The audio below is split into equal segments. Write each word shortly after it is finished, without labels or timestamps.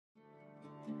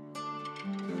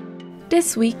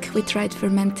This week we tried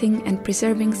fermenting and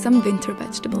preserving some winter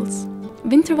vegetables.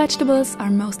 Winter vegetables are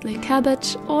mostly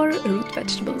cabbage or root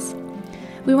vegetables.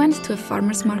 We went to a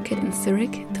farmer's market in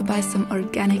Zurich to buy some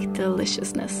organic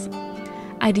deliciousness.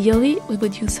 Ideally, we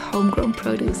would use homegrown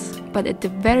produce, but at the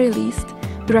very least,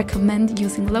 we recommend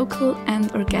using local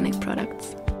and organic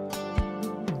products.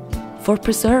 For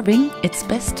preserving, it's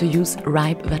best to use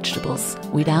ripe vegetables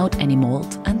without any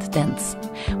mold and dents.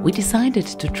 We decided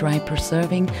to try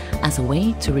preserving as a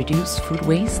way to reduce food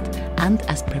waste and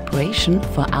as preparation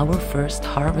for our first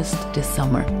harvest this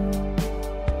summer.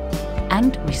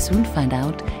 And we soon found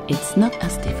out it's not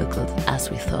as difficult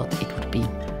as we thought it would be.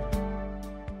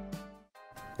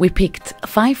 We picked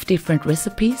 5 different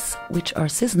recipes which are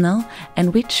seasonal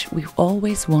and which we've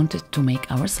always wanted to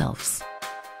make ourselves.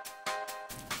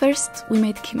 First, we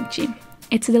made kimchi.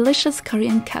 It's a delicious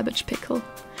Korean cabbage pickle.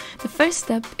 The first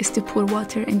step is to pour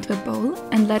water into a bowl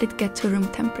and let it get to room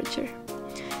temperature.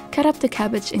 Cut up the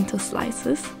cabbage into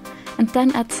slices and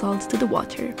then add salt to the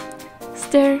water.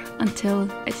 Stir until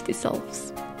it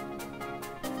dissolves.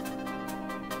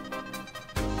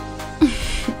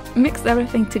 Mix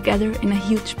everything together in a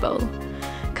huge bowl.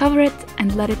 Cover it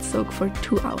and let it soak for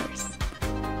 2 hours.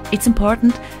 It's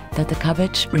important that the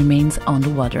cabbage remains on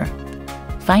the water.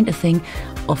 Find a thing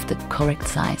of the correct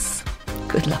size.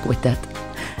 Good luck with that.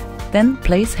 Then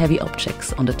place heavy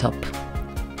objects on the top.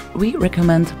 We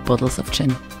recommend bottles of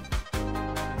gin.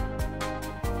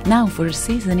 Now for the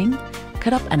seasoning,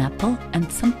 cut up an apple and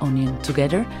some onion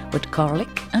together with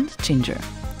garlic and ginger.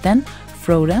 Then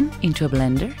throw them into a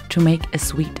blender to make a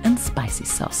sweet and spicy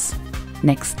sauce.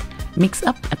 Next, mix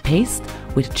up a paste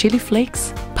with chili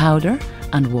flakes, powder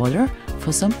and water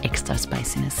for some extra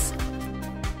spiciness.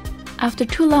 After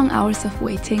 2 long hours of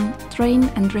waiting, drain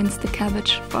and rinse the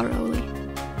cabbage thoroughly.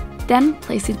 Then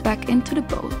place it back into the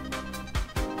bowl.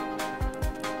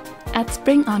 Add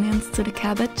spring onions to the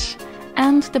cabbage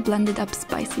and the blended up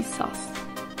spicy sauce.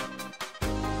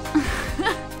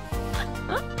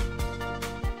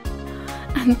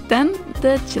 And then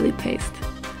the chili paste.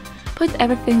 Put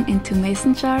everything into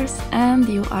mason jars and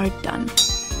you are done.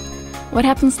 What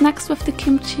happens next with the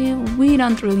kimchi, we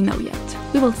don't really know yet.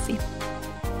 We will see.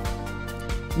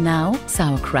 Now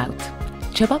sauerkraut.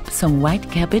 Chop up some white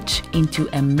cabbage into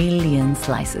a million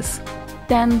slices.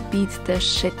 Then beat the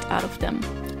shit out of them.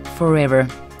 Forever.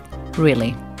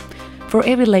 Really. For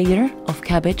every layer of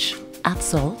cabbage, add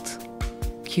salt,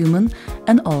 cumin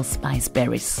and allspice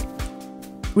berries.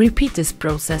 Repeat this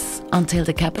process until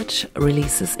the cabbage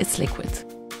releases its liquid.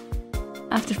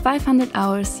 After 500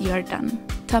 hours, you are done.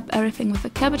 Top everything with a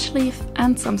cabbage leaf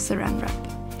and some saran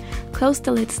wrap. Close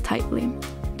the lids tightly.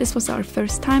 This was our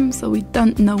first time, so we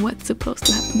don't know what's supposed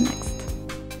to happen next.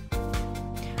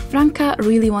 Franka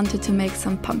really wanted to make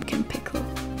some pumpkin pickle.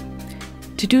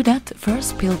 To do that,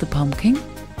 first peel the pumpkin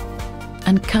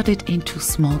and cut it into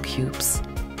small cubes.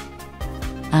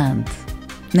 And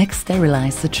next,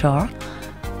 sterilize the jar.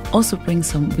 Also bring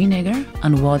some vinegar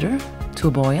and water to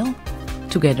a boil,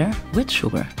 together with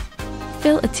sugar.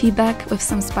 Fill a tea bag with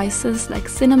some spices like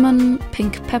cinnamon,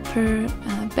 pink pepper,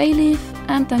 bay leaf,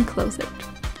 and then close it.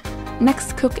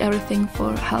 Next, cook everything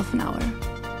for half an hour.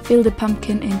 Fill the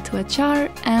pumpkin into a jar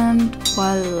and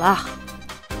voila!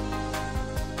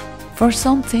 For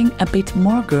something a bit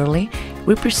more girly,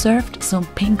 we preserved some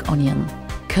pink onion.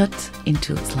 Cut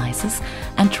into slices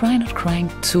and try not crying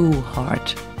too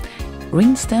hard.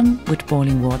 Rinse them with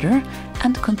boiling water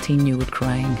and continue with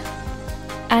crying.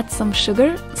 Add some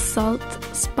sugar, salt,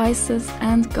 spices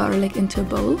and garlic into a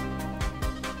bowl.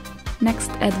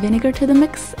 Next, add vinegar to the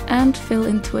mix and fill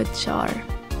into a jar.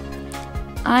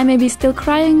 I may be still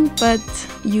crying, but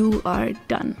you are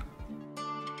done.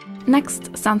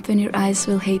 Next, something your eyes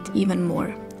will hate even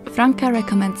more. Franka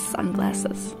recommends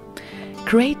sunglasses.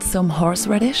 Grate some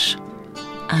horseradish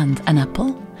and an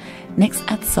apple. Next,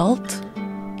 add salt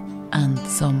and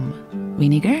some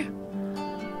vinegar.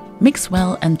 Mix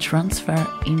well and transfer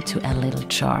into a little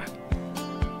jar.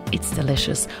 It's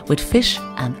delicious with fish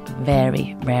and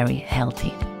very, very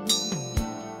healthy.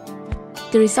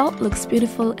 The result looks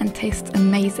beautiful and tastes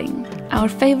amazing. Our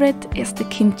favorite is the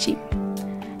kimchi.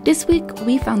 This week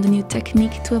we found a new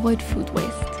technique to avoid food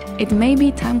waste. It may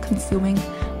be time consuming,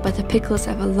 but the pickles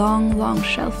have a long, long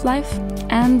shelf life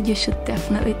and you should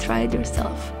definitely try it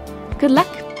yourself. Good luck!